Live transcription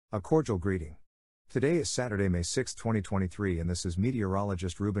A cordial greeting. Today is Saturday, May 6, 2023, and this is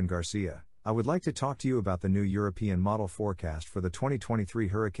meteorologist Ruben Garcia. I would like to talk to you about the new European model forecast for the 2023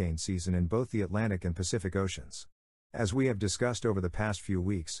 hurricane season in both the Atlantic and Pacific Oceans. As we have discussed over the past few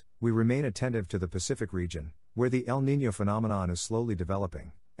weeks, we remain attentive to the Pacific region, where the El Niño phenomenon is slowly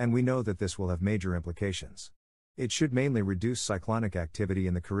developing, and we know that this will have major implications. It should mainly reduce cyclonic activity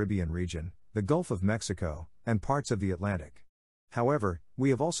in the Caribbean region, the Gulf of Mexico, and parts of the Atlantic. However, we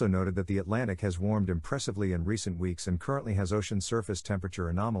have also noted that the Atlantic has warmed impressively in recent weeks and currently has ocean surface temperature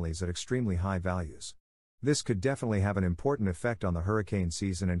anomalies at extremely high values. This could definitely have an important effect on the hurricane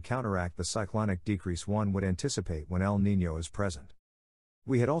season and counteract the cyclonic decrease one would anticipate when El Niño is present.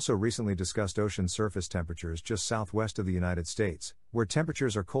 We had also recently discussed ocean surface temperatures just southwest of the United States, where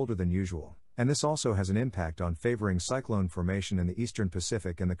temperatures are colder than usual, and this also has an impact on favoring cyclone formation in the eastern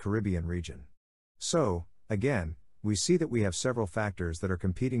Pacific and the Caribbean region. So, again, we see that we have several factors that are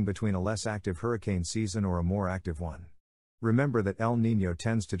competing between a less active hurricane season or a more active one. Remember that El Niño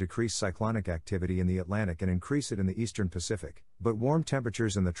tends to decrease cyclonic activity in the Atlantic and increase it in the eastern Pacific, but warm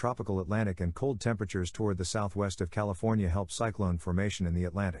temperatures in the tropical Atlantic and cold temperatures toward the southwest of California help cyclone formation in the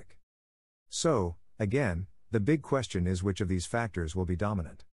Atlantic. So, again, the big question is which of these factors will be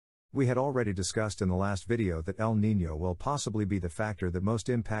dominant. We had already discussed in the last video that El Niño will possibly be the factor that most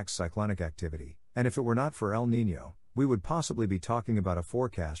impacts cyclonic activity, and if it were not for El Niño, we would possibly be talking about a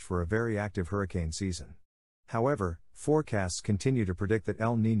forecast for a very active hurricane season. However, forecasts continue to predict that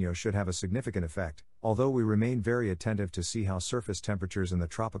El Niño should have a significant effect, although we remain very attentive to see how surface temperatures in the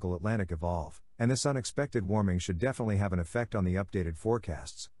tropical Atlantic evolve, and this unexpected warming should definitely have an effect on the updated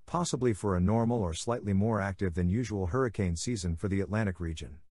forecasts, possibly for a normal or slightly more active than usual hurricane season for the Atlantic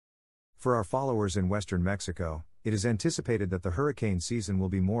region. For our followers in western Mexico, it is anticipated that the hurricane season will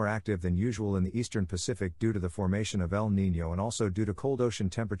be more active than usual in the eastern Pacific due to the formation of El Niño and also due to cold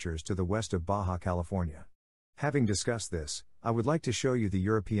ocean temperatures to the west of Baja California. Having discussed this, I would like to show you the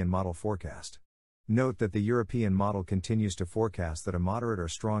European model forecast. Note that the European model continues to forecast that a moderate or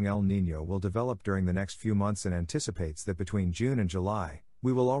strong El Niño will develop during the next few months and anticipates that between June and July,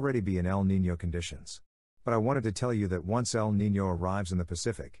 we will already be in El Niño conditions. But I wanted to tell you that once El Niño arrives in the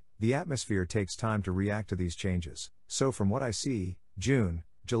Pacific, the atmosphere takes time to react to these changes, so from what I see, June,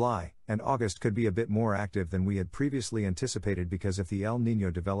 July, and August could be a bit more active than we had previously anticipated because if the El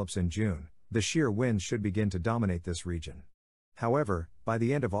Niño develops in June, the shear winds should begin to dominate this region. However, by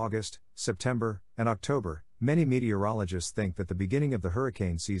the end of August, September, and October, many meteorologists think that the beginning of the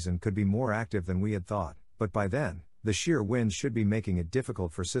hurricane season could be more active than we had thought, but by then, the shear winds should be making it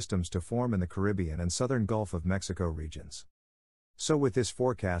difficult for systems to form in the Caribbean and southern Gulf of Mexico regions. So with this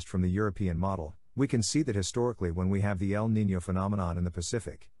forecast from the European model, we can see that historically when we have the El Niño phenomenon in the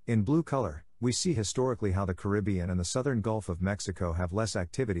Pacific, in blue color, we see historically how the Caribbean and the southern Gulf of Mexico have less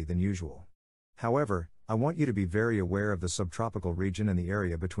activity than usual. However, I want you to be very aware of the subtropical region and the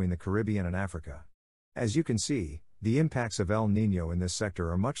area between the Caribbean and Africa. As you can see, the impacts of El Niño in this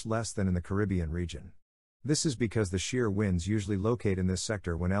sector are much less than in the Caribbean region. This is because the shear winds usually locate in this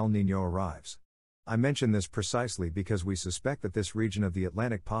sector when El Niño arrives. I mention this precisely because we suspect that this region of the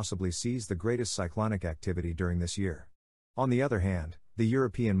Atlantic possibly sees the greatest cyclonic activity during this year. On the other hand, the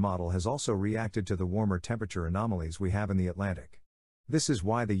European model has also reacted to the warmer temperature anomalies we have in the Atlantic. This is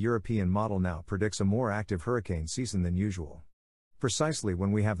why the European model now predicts a more active hurricane season than usual. Precisely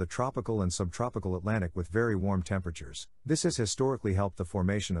when we have the tropical and subtropical Atlantic with very warm temperatures, this has historically helped the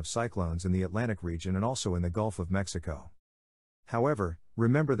formation of cyclones in the Atlantic region and also in the Gulf of Mexico. However,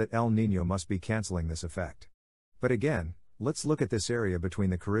 remember that El Niño must be canceling this effect. But again, let's look at this area between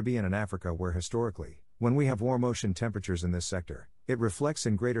the Caribbean and Africa where historically, when we have warm ocean temperatures in this sector, it reflects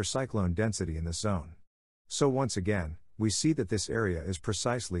in greater cyclone density in this zone. So once again, we see that this area is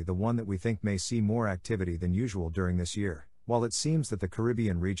precisely the one that we think may see more activity than usual during this year, while it seems that the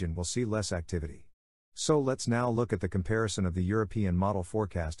Caribbean region will see less activity. So let's now look at the comparison of the European model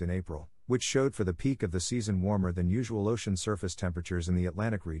forecast in April, which showed for the peak of the season warmer than usual ocean surface temperatures in the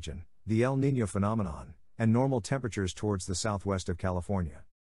Atlantic region, the El Niño phenomenon, and normal temperatures towards the southwest of California.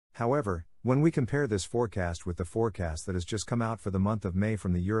 However, when we compare this forecast with the forecast that has just come out for the month of May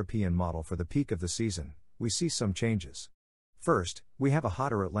from the European model for the peak of the season, we see some changes. First, we have a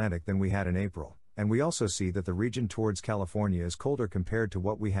hotter Atlantic than we had in April, and we also see that the region towards California is colder compared to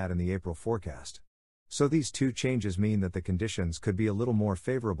what we had in the April forecast. So these two changes mean that the conditions could be a little more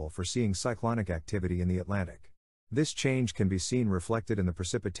favorable for seeing cyclonic activity in the Atlantic. This change can be seen reflected in the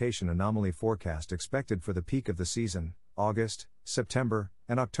precipitation anomaly forecast expected for the peak of the season, August, September,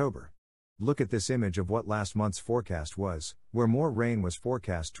 and October. Look at this image of what last month's forecast was, where more rain was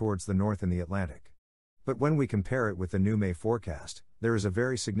forecast towards the north in the Atlantic. But when we compare it with the new May forecast, there is a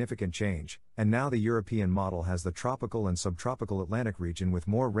very significant change, and now the European model has the tropical and subtropical Atlantic region with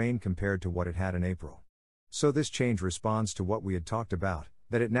more rain compared to what it had in April. So this change responds to what we had talked about,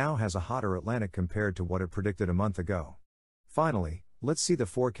 that it now has a hotter Atlantic compared to what it predicted a month ago. Finally, let's see the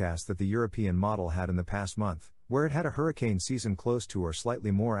forecast that the European model had in the past month, where it had a hurricane season close to or slightly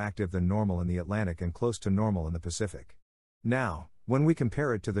more active than normal in the Atlantic and close to normal in the Pacific. Now, when we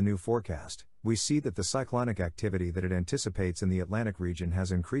compare it to the new forecast, we see that the cyclonic activity that it anticipates in the Atlantic region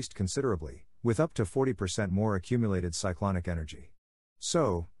has increased considerably, with up to 40% more accumulated cyclonic energy.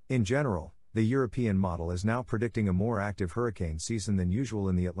 So, in general, the European model is now predicting a more active hurricane season than usual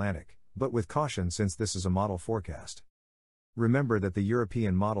in the Atlantic, but with caution since this is a model forecast. Remember that the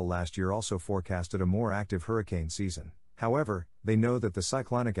European model last year also forecasted a more active hurricane season. However, they know that the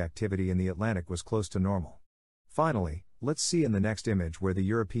cyclonic activity in the Atlantic was close to normal. Finally, let's see in the next image where the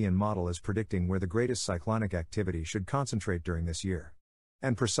European model is predicting where the greatest cyclonic activity should concentrate during this year.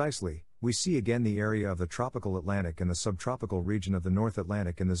 And precisely, we see again the area of the tropical Atlantic and the subtropical region of the North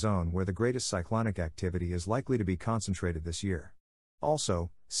Atlantic in the zone where the greatest cyclonic activity is likely to be concentrated this year. Also,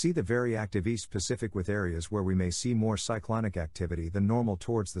 see the very active East Pacific with areas where we may see more cyclonic activity than normal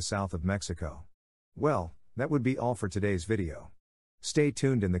towards the south of Mexico. Well, that would be all for today's video. Stay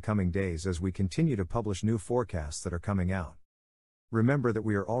tuned in the coming days as we continue to publish new forecasts that are coming out. Remember that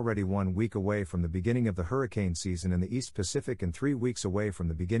we are already 1 week away from the beginning of the hurricane season in the East Pacific and 3 weeks away from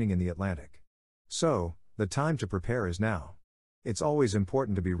the beginning in the Atlantic. So, the time to prepare is now. It's always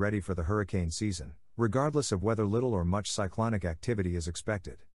important to be ready for the hurricane season, regardless of whether little or much cyclonic activity is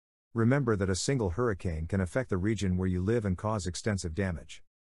expected. Remember that a single hurricane can affect the region where you live and cause extensive damage.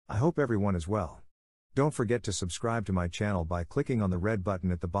 I hope everyone is well. Don't forget to subscribe to my channel by clicking on the red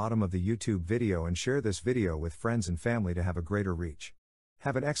button at the bottom of the YouTube video and share this video with friends and family to have a greater reach.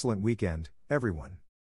 Have an excellent weekend, everyone.